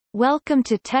Welcome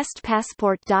to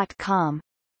testpassport.com.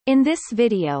 In this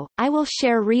video, I will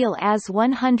share real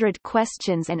AZ-100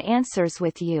 questions and answers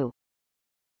with you.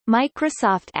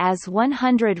 Microsoft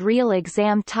AZ-100 real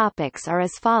exam topics are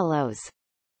as follows.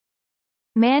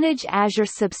 Manage Azure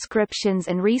subscriptions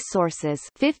and resources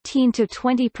 15 to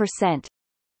 20%.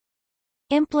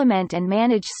 Implement and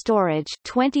manage storage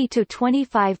 20 to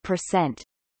 25%.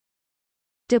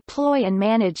 Deploy and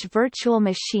manage virtual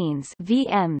machines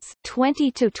VMs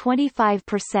 20 to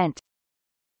 25%.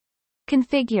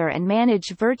 Configure and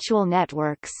manage virtual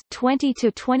networks 20 to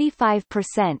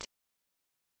 25%.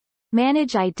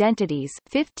 Manage identities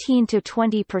 15 to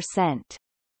 20%.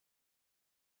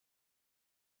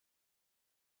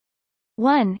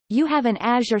 1. You have an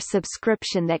Azure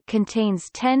subscription that contains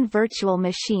 10 virtual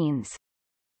machines.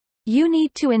 You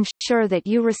need to ensure that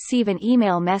you receive an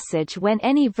email message when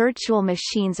any virtual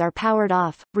machines are powered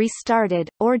off, restarted,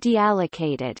 or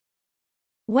deallocated.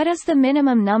 What is the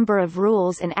minimum number of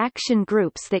rules and action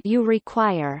groups that you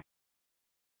require?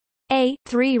 A.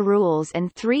 3 rules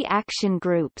and 3 action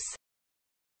groups.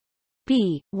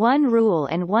 B. 1 rule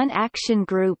and 1 action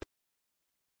group.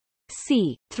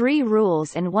 C. 3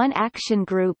 rules and 1 action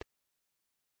group.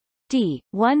 D.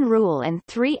 1 rule and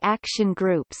 3 action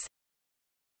groups.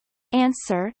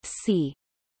 Answer, C.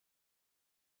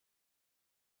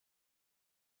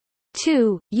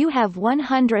 2. You have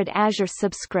 100 Azure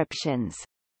subscriptions.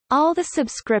 All the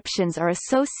subscriptions are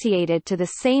associated to the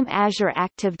same Azure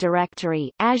Active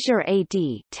Directory Azure AD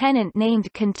tenant named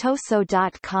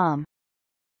Contoso.com.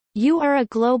 You are a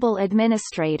global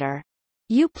administrator.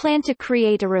 You plan to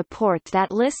create a report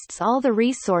that lists all the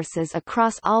resources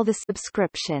across all the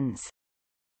subscriptions.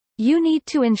 You need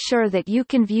to ensure that you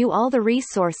can view all the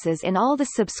resources in all the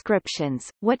subscriptions.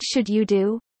 What should you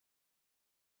do?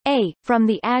 A. From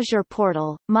the Azure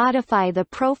portal, modify the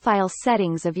profile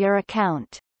settings of your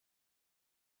account.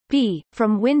 B.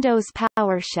 From Windows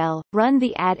PowerShell, run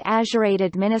the Add Azure AD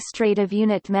Administrative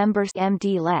Unit Members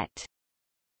MDLET.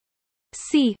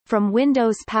 C. From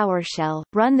Windows PowerShell,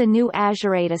 run the new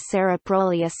Azure AD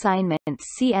Acereproli assignment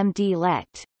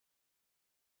CMDLET.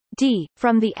 D.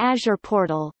 From the Azure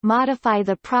portal, modify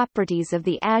the properties of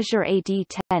the Azure AD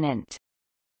tenant.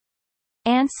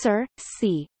 Answer,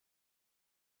 C.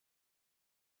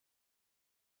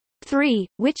 3.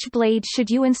 Which blade should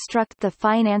you instruct the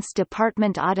finance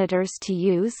department auditors to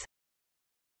use?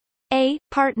 A.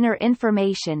 Partner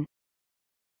information.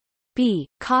 B.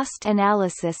 Cost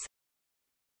analysis.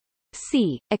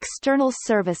 C. External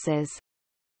services.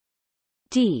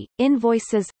 D.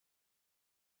 Invoices.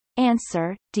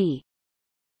 Answer, D.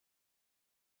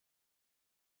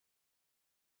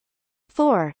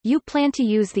 4. You plan to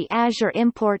use the Azure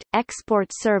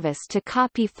Import-Export service to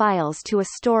copy files to a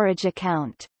storage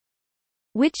account.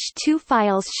 Which 2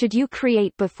 files should you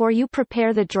create before you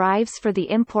prepare the drives for the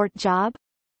import job?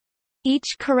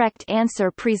 Each correct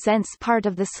answer presents part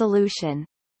of the solution.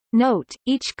 Note,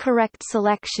 each correct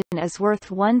selection is worth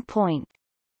 1 point.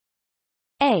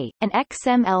 A. An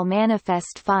XML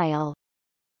manifest file.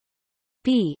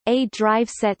 B. A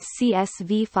DriveSet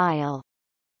CSV file.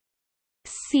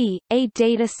 C. A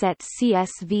Dataset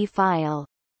CSV file.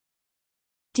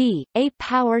 D. A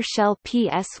PowerShell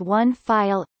PS1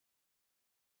 file.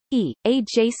 E. A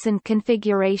JSON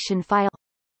configuration file.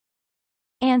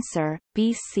 Answer,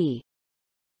 B. C.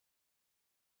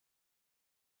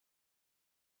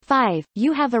 5.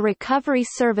 You have a recovery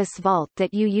service vault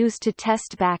that you use to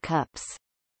test backups.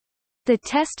 The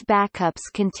test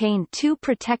backups contain 2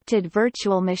 protected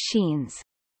virtual machines.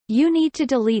 You need to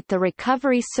delete the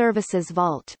recovery services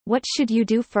vault. What should you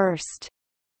do first?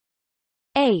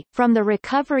 A. From the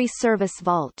recovery service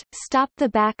vault, stop the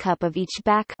backup of each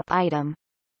backup item.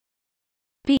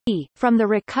 B. From the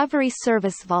recovery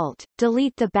service vault,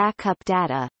 delete the backup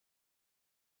data.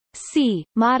 C.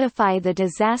 Modify the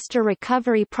disaster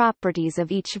recovery properties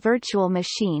of each virtual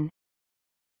machine.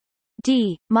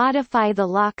 D. Modify the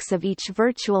locks of each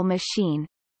virtual machine.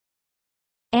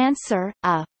 Answer,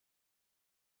 A.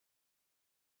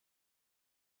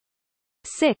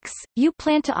 6. You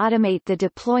plan to automate the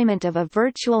deployment of a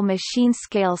virtual machine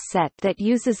scale set that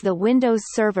uses the Windows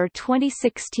Server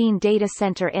 2016 data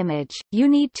center image. You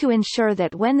need to ensure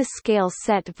that when the scale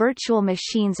set virtual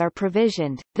machines are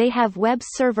provisioned, they have web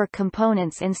server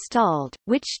components installed.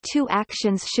 Which 2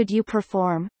 actions should you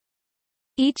perform?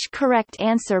 Each correct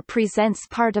answer presents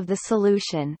part of the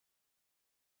solution.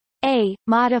 A.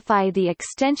 Modify the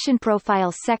extension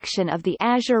profile section of the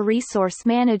Azure Resource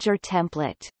Manager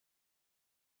template.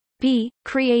 B.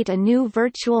 Create a new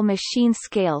virtual machine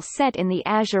scale set in the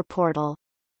Azure portal.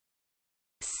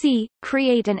 C.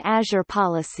 Create an Azure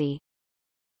policy.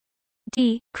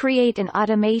 D. Create an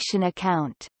automation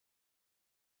account.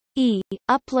 E.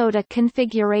 Upload a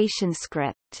configuration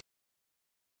script.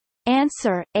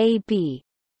 Answer A, B.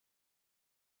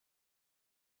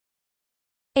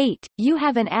 8. You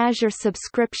have an Azure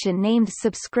subscription named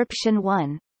Subscription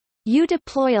 1. You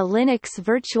deploy a Linux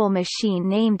virtual machine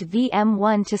named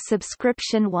VM1 to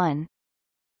Subscription 1.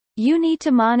 You need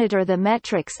to monitor the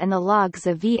metrics and the logs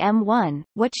of VM1.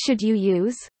 What should you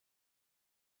use?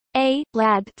 A.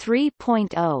 LAD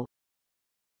 3.0.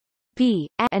 B.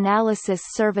 Analysis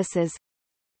Services.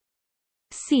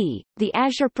 C. The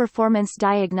Azure Performance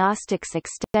Diagnostics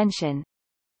extension.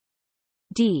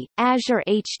 D. Azure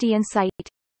HD Insight.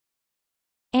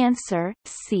 Answer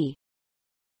C.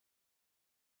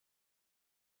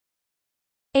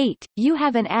 8. You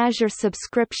have an Azure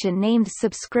subscription named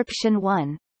Subscription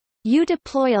 1. You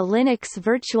deploy a Linux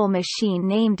virtual machine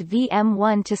named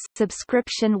VM1 to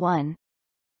Subscription 1.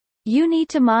 You need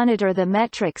to monitor the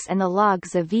metrics and the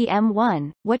logs of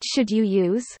VM1. What should you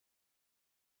use?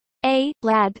 A.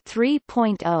 LAD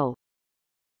 3.0.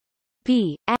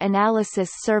 B. Analysis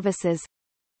Services.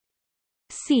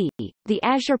 C. The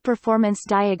Azure Performance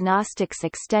Diagnostics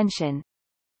extension.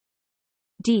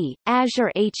 D.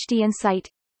 Azure HD Insight.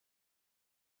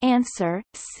 Answer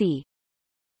C.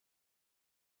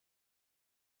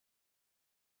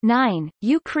 9.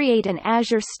 You create an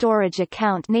Azure storage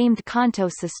account named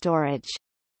Contosa Storage.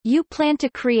 You plan to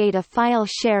create a file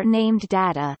share named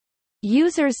Data.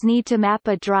 Users need to map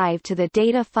a drive to the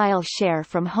data file share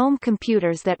from home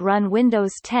computers that run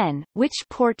Windows 10. Which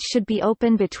port should be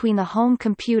open between the home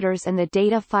computers and the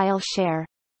data file share?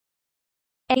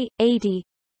 A. 80.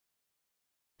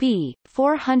 B.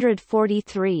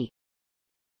 443.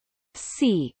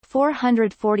 C.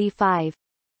 445.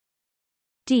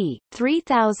 D.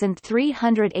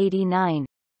 3389.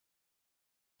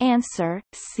 Answer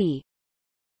C.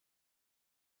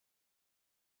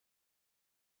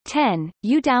 10.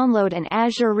 You download an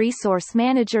Azure Resource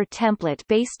Manager template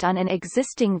based on an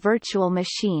existing virtual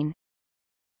machine.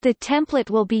 The template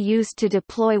will be used to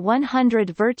deploy 100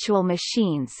 virtual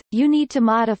machines. You need to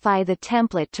modify the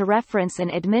template to reference an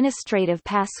administrative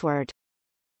password.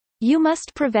 You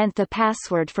must prevent the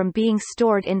password from being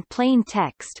stored in plain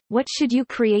text. What should you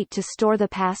create to store the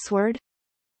password?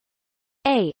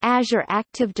 A. Azure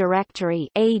Active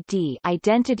Directory (AD)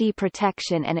 identity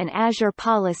protection and an Azure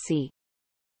policy.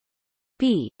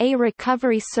 B. A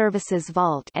Recovery Services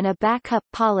Vault and a backup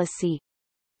policy.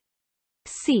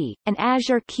 C. An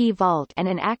Azure Key Vault and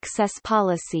an access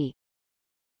policy.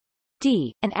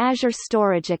 D. An Azure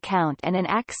Storage Account and an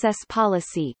access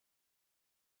policy.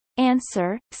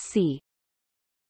 Answer C.